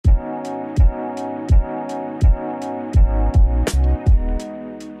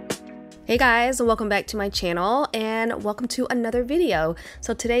Hey guys, welcome back to my channel and welcome to another video.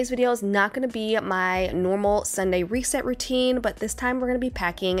 So today's video is not going to be my normal Sunday reset routine, but this time we're going to be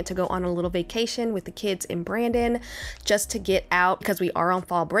packing to go on a little vacation with the kids in Brandon just to get out because we are on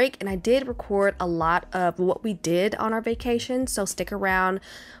fall break, and I did record a lot of what we did on our vacation, so stick around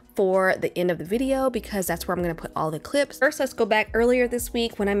for the end of the video because that's where I'm going to put all the clips. First, let's go back earlier this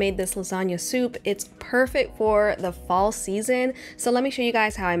week when I made this lasagna soup. It's perfect for the fall season, so let me show you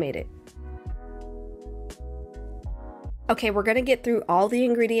guys how I made it. Okay, we're gonna get through all the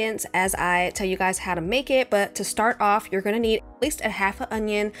ingredients as I tell you guys how to make it, but to start off, you're gonna need at least a half an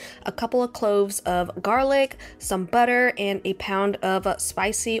onion, a couple of cloves of garlic, some butter, and a pound of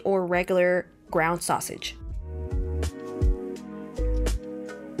spicy or regular ground sausage.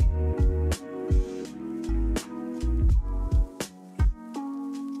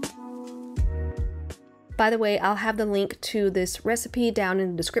 By the way, I'll have the link to this recipe down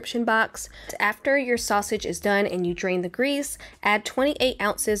in the description box. After your sausage is done and you drain the grease, add 28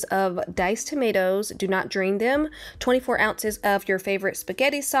 ounces of diced tomatoes, do not drain them, 24 ounces of your favorite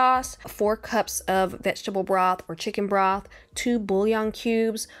spaghetti sauce, 4 cups of vegetable broth or chicken broth, 2 bouillon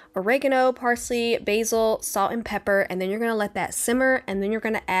cubes, oregano, parsley, basil, salt and pepper, and then you're gonna let that simmer, and then you're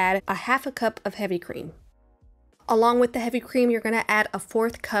gonna add a half a cup of heavy cream. Along with the heavy cream, you're going to add a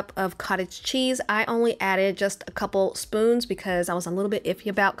 1/4 cup of cottage cheese. I only added just a couple spoons because I was a little bit iffy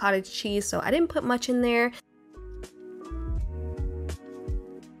about cottage cheese, so I didn't put much in there.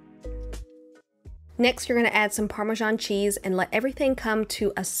 Next, you're going to add some Parmesan cheese and let everything come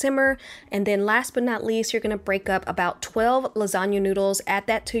to a simmer. And then last but not least, you're going to break up about 12 lasagna noodles, add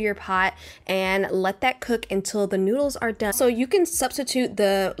that to your pot, and let that cook until the noodles are done. So you can substitute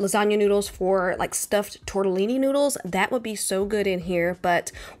the lasagna noodles for like stuffed tortellini noodles. That would be so good in here.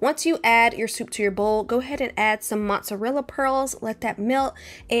 But once you add your soup to your bowl, go ahead and add some mozzarella pearls, let that melt,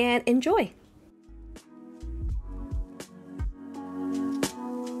 and enjoy.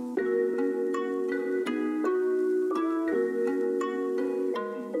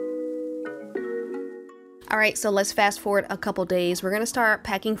 Alright, so let's fast forward a couple days. We're going to start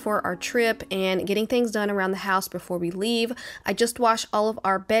packing for our trip and getting things done around the house before we leave. I just washed all of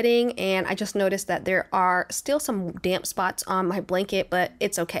our bedding and I just noticed that there are still some damp spots on my blanket, but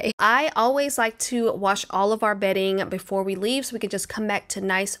it's okay. I always like to wash all of our bedding before we leave so we can just come back to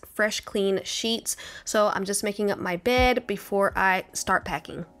nice, fresh, clean sheets. So I'm just making up my bed before I start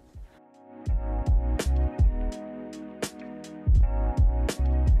packing.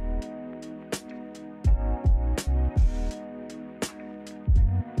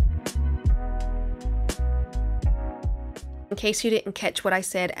 In case you didn't catch what I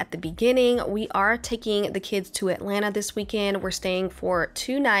said at the beginning, we are taking the kids to Atlanta this weekend. We're staying for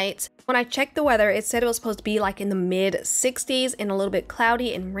 2 nights. When I checked the weather, it said it was supposed to be like in the mid 60s and a little bit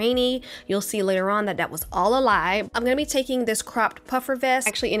cloudy and rainy. You'll see later on that that was all a lie. I'm going to be taking this cropped puffer vest. I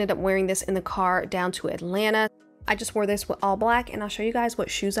actually ended up wearing this in the car down to Atlanta. I just wore this with all black, and I'll show you guys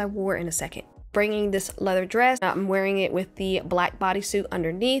what shoes I wore in a second. Bringing this leather dress, I'm wearing it with the black bodysuit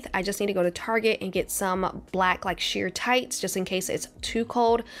underneath. I just need to go to Target and get some black like sheer tights just in case it's too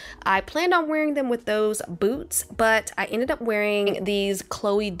cold. I planned on wearing them with those boots, but I ended up wearing these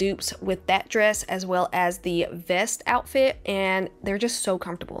Chloe dupes with that dress as well as the vest outfit, and they're just so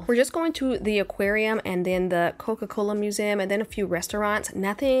comfortable. We're just going to the aquarium and then the Coca-Cola museum and then a few restaurants,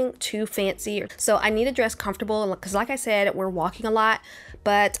 nothing too fancy. So I need to dress comfortable because like I said, we're walking a lot,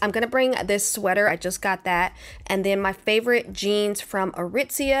 but I'm gonna bring this sweater. I just got that, and then my favorite jeans from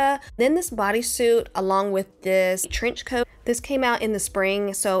Aritzia, then this bodysuit along with this trench coat. This came out in the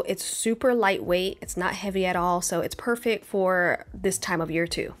spring, so it's super lightweight. It's not heavy at all, so it's perfect for this time of year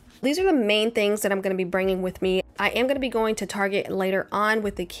too. These are the main things that I'm going to be bringing with me. I am going to be going to Target later on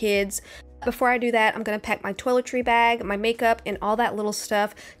with the kids. Before I do that, I'm going to pack my toiletry bag, my makeup, and all that little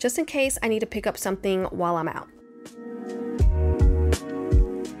stuff just in case I need to pick up something while I'm out.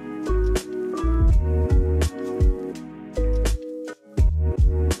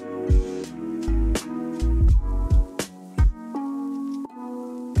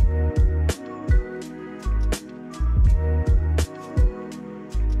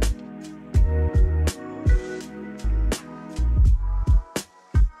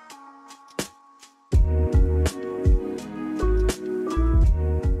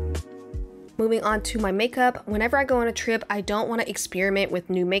 Moving on to my makeup. Whenever I go on a trip, I don't want to experiment with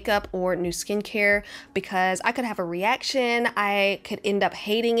new makeup or new skincare because I could have a reaction. I could end up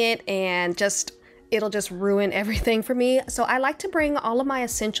hating it and it'll just ruin everything for me. So I like to bring all of my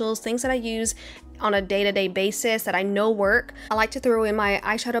essentials, things that I use on a day-to-day basis that I know work. I like to throw in my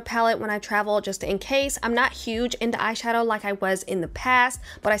eyeshadow palette when I travel just in case. I'm not huge into eyeshadow like I was in the past,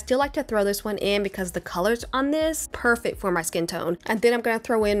 but I still like to throw this one in because the colors on this perfect for my skin tone. And then I'm gonna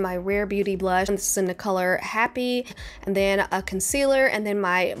throw in my Rare Beauty blush. This is in the color Happy, and then a concealer, and then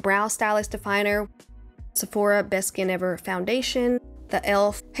my brow stylist definer, Sephora Best Skin Ever foundation, the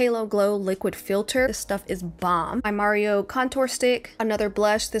e.l.f. Halo Glow liquid filter. This stuff is bomb. My Mario contour stick, another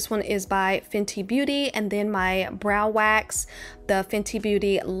blush. This one is by Fenty Beauty, and then my brow wax, the Fenty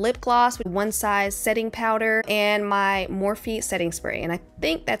Beauty lip gloss with one size setting powder, and my Morphe setting spray. And I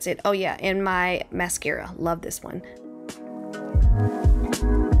think that's it. Oh yeah, and my mascara. Love this one.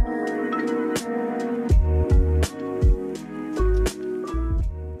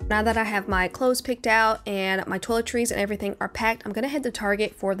 Now that I have my clothes picked out and my toiletries and everything are packed, I'm gonna head to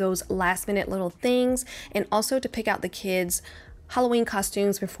Target for those last minute little things, and also to pick out the kids' Halloween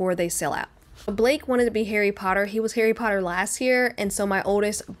costumes before they sell out. Blake wanted to be Harry Potter. He was Harry Potter last year, and so my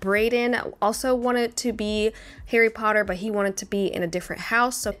oldest, Brayden, also wanted to be Harry Potter, but he wanted to be in a different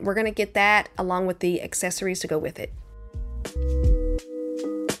house, so we're gonna get that along with the accessories to go with it.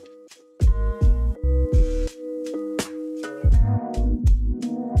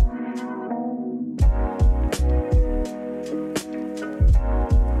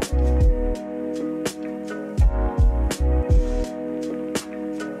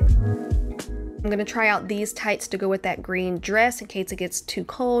 I'm gonna try out these tights to go with that green dress in case it gets too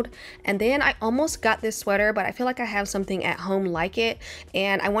cold. And then I almost got this sweater, but I feel like I have something at home like it,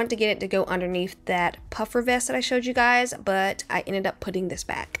 and I wanted to get it to go underneath that puffer vest that I showed you guys, but I ended up putting this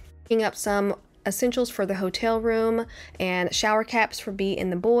back. Picking up some essentials for the hotel room and shower caps for B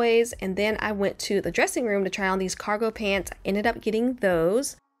and the boys, and then I went to the dressing room to try on these cargo pants. I ended up getting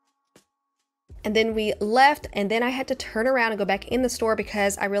those. And then we left, and then I had to turn around and go back in the store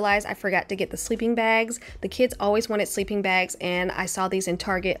because I realized I forgot to get the sleeping bags. The kids always wanted sleeping bags, and I saw these in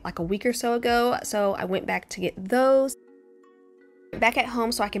Target like a week or so ago, so I went back to get those. Back at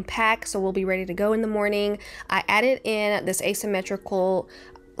home so I can pack, so we'll be ready to go in the morning. I added in this asymmetrical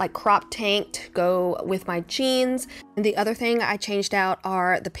like crop tank to go with my jeans. And the other thing I changed out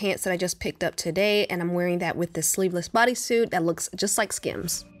are the pants that I just picked up today, and I'm wearing that with this sleeveless bodysuit that looks just like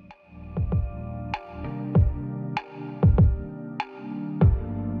Skims.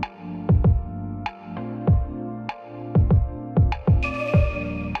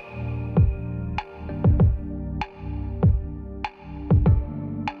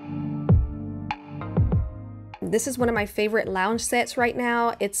 This is one of my favorite lounge sets right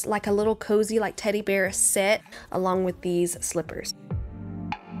now. It's like a little cozy like teddy bear set along with these slippers.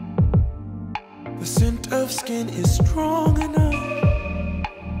 The scent of skin is strong enough.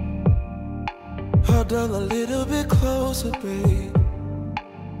 Huddle a little bit closer, babe.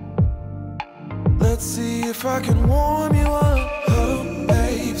 Let's see if I can warm you up. Huddle,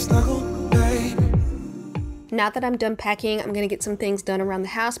 babe, snuggle, babe. Now that I'm done packing, I'm gonna get some things done around the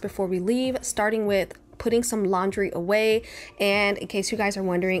house before we leave, starting with putting some laundry away. And in case you guys are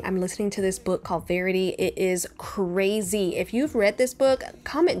wondering, I'm listening to this book called Verity. It is crazy. If you've read this book,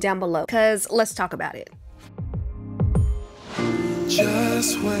 comment down below because let's talk about it.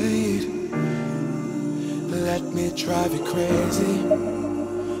 Just wait, let me drive you crazy,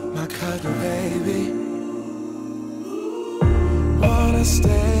 my cuddle baby. Wanna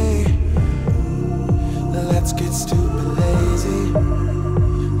stay, let's get stupid lazy,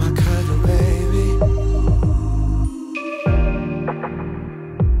 my cuddle baby.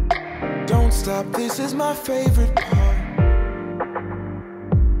 Don't stop, this is my favorite part.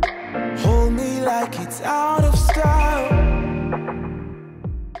 Hold me like it's out of style.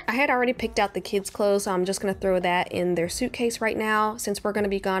 I had already picked out the kids' clothes, so I'm just going to throw that in their suitcase right now. Since we're going to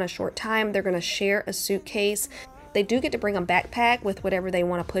be gone a short time, they're going to share a suitcase. They do get to bring a backpack with whatever they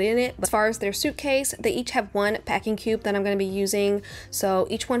want to put in it. But as far as their suitcase, they each have one packing cube that I'm going to be using. So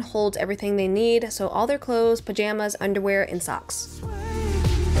each one holds everything they need. So all their clothes, pajamas, underwear, and socks.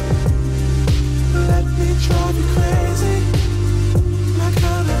 Let me drive you crazy, my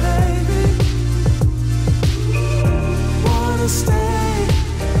kind of baby. Wanna stay,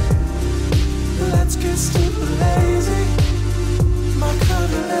 let's get stupid lazy, my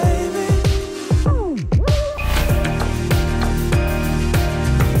kind of baby.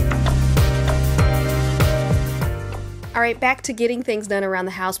 Alright, back to getting things done around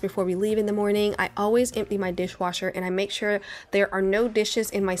the house before we leave in the morning. I always empty my dishwasher and I make sure there are no dishes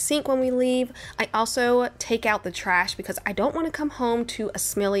in my sink when we leave. I also take out the trash because I don't want to come home to a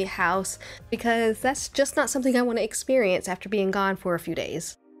smelly house because that's just not something I want to experience after being gone for a few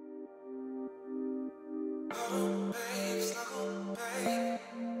days.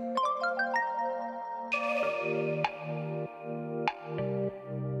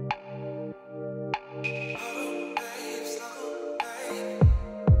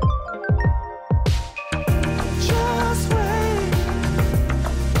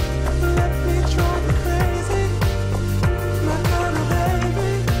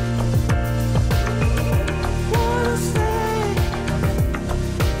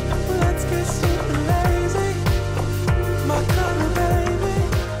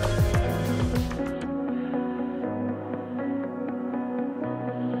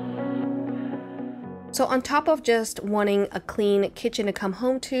 So on top of just wanting a clean kitchen to come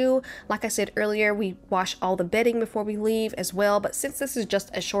home to, like I said earlier, we wash all the bedding before we leave as well. But since this is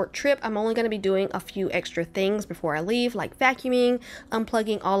just a short trip, I'm only going to be doing a few extra things before I leave, like vacuuming,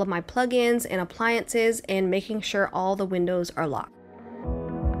 unplugging all of my plugins and appliances, and making sure all the windows are locked.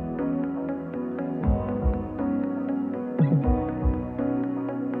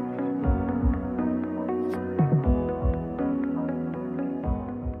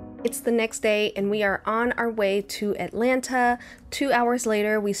 It's the next day and we are on our way to Atlanta. 2 hours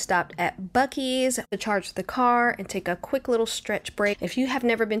later, we stopped at Buc-ee's to charge the car and take a quick little stretch break. If you have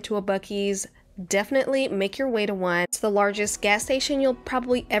never been to a Buc-ee's, definitely make your way to one. It's the largest gas station you'll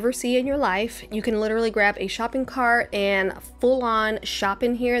probably ever see in your life. You can literally grab a shopping cart and full on shop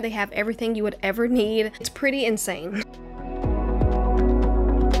in here. They have everything you would ever need. It's pretty insane.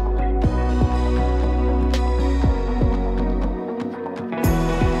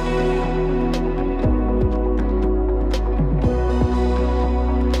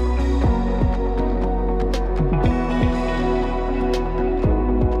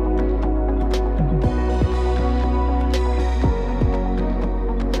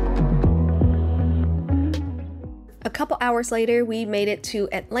 A couple hours later, we made it to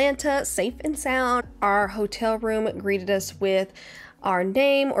Atlanta, safe and sound. Our hotel room greeted us with our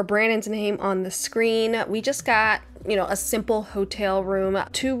name, or Brandon's name, on the screen. We just got, you know, a simple hotel room,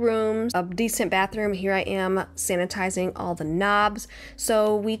 2 rooms, a decent bathroom. Here I am sanitizing all the knobs.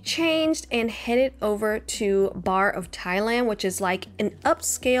 So we changed and headed over to Bar of Thailand, which is like an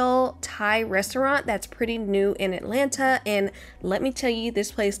upscale Thai restaurant that's pretty new in Atlanta. And let me tell you,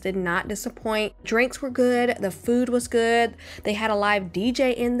 this place did not disappoint. Drinks were good, the food was good, they had a live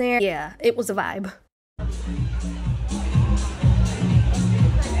DJ in there. Yeah, it was a vibe.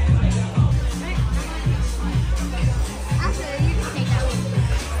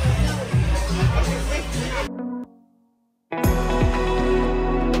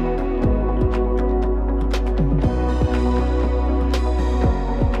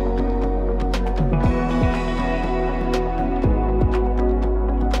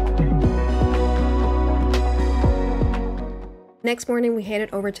 Next morning, we headed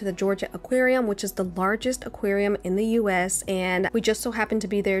over to the Georgia Aquarium, which is the largest aquarium in the US, and we just so happened to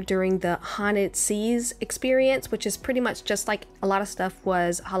be there during the Haunted Seas experience, which is pretty much just like a lot of stuff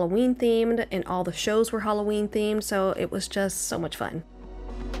was Halloween themed and all the shows were Halloween themed, so it was just so much fun.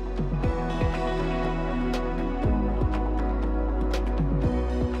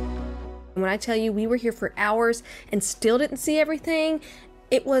 When I tell you we were here for hours and still didn't see everything,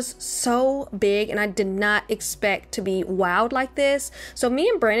 it was so big and I did not expect to be wowed like this. So me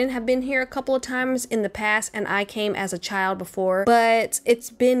and Brandon have been here a couple of times in the past, and I came as a child before, but it's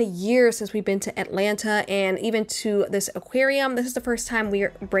been a year since we've been to Atlanta and even to this aquarium. This is the first time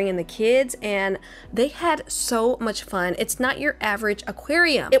we're bringing the kids, and they had so much fun. It's not your average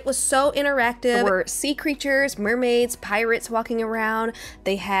aquarium. It was so interactive. There were sea creatures, mermaids, pirates walking around.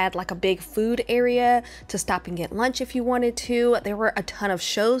 They had like a big food area to stop and get lunch if you wanted to. There were a ton of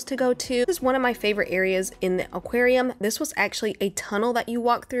shows to go to. This is one of my favorite areas in the aquarium. This was actually a tunnel that you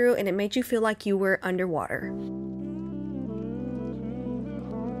walked through, and it made you feel like you were underwater.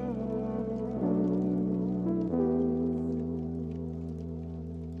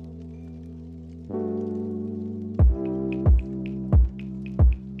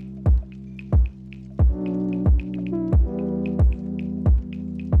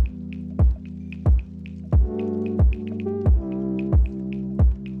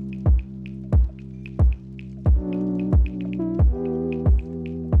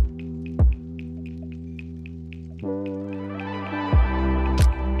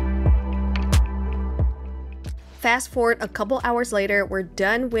 Fast forward a couple hours later, we're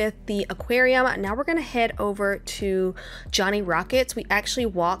done with the aquarium. Now we're gonna head over to Johnny Rockets. We actually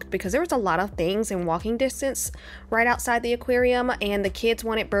walked because there was a lot of things in walking distance right outside the aquarium, and the kids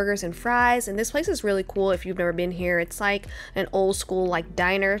wanted burgers and fries. And this place is really cool if you've never been here. It's like an old school like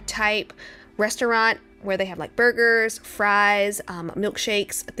diner type restaurant where they have like burgers, fries,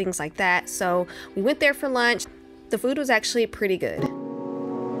 milkshakes, things like that. So we went there for lunch. The food was actually pretty good.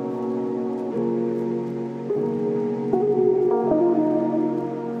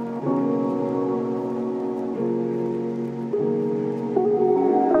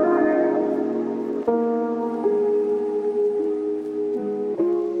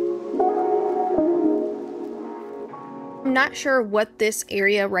 I'm not sure what this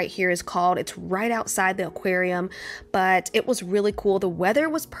area right here is called. It's right outside the aquarium, but it was really cool. The weather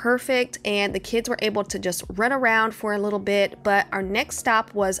was perfect and the kids were able to just run around for a little bit. But our next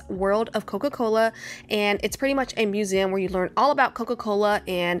stop was World of Coca-Cola, and it's pretty much a museum where you learn all about Coca-Cola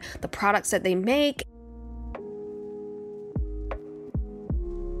and the products that they make.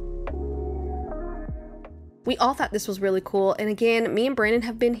 We all thought this was really cool. And again, me and Brandon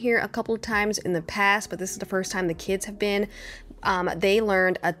have been here a couple of times in the past, but this is the first time the kids have been. They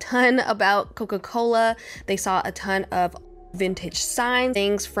learned a ton about Coca-Cola. They saw a ton of vintage signs,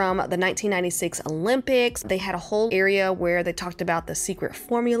 things from the 1996 Olympics. They had a whole area where they talked about the secret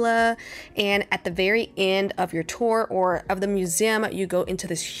formula. And at the very end of your tour or of the museum, you go into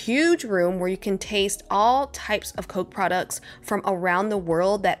this huge room where you can taste all types of Coke products from around the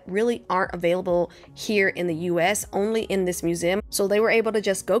world that really aren't available here in the US, only in this museum. So they were able to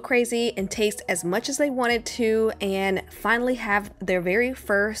just go crazy and taste as much as they wanted to and finally have their very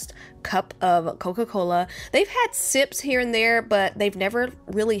first cup of Coca-Cola. They've had sips here and there, but they've never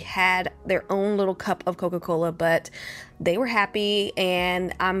really had their own little cup of Coca-Cola, but they were happy,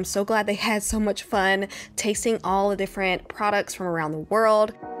 and I'm so glad they had so much fun tasting all the different products from around the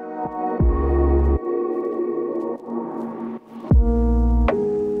world.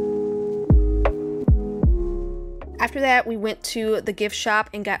 After that, we went to the gift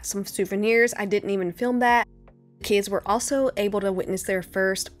shop and got some souvenirs. I didn't even film that. Kids were also able to witness their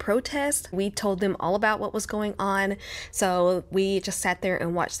first protest. We told them all about what was going on, so we just sat there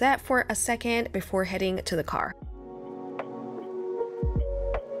and watched that for a second before heading to the car.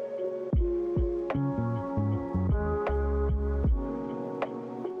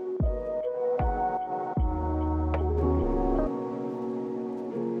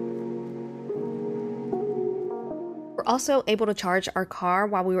 We're also able to charge our car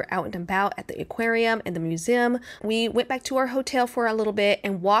while we were out and about at the aquarium and the museum. We went back to our hotel for a little bit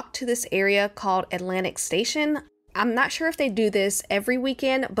and walked to this area called Atlantic Station. I'm not sure if they do this every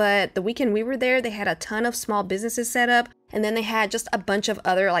weekend, but the weekend we were there, they had a ton of small businesses set up. And then they had just a bunch of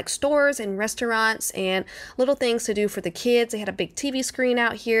other like stores and restaurants and little things to do for the kids. They had a big TV screen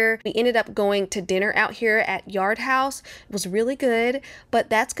out here. We ended up going to dinner out here at Yard House. It was really good, but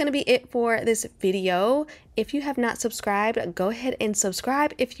that's going to be it for this video. If you have not subscribed, go ahead and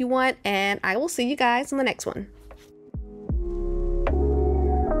subscribe if you want, and I will see you guys in the next one.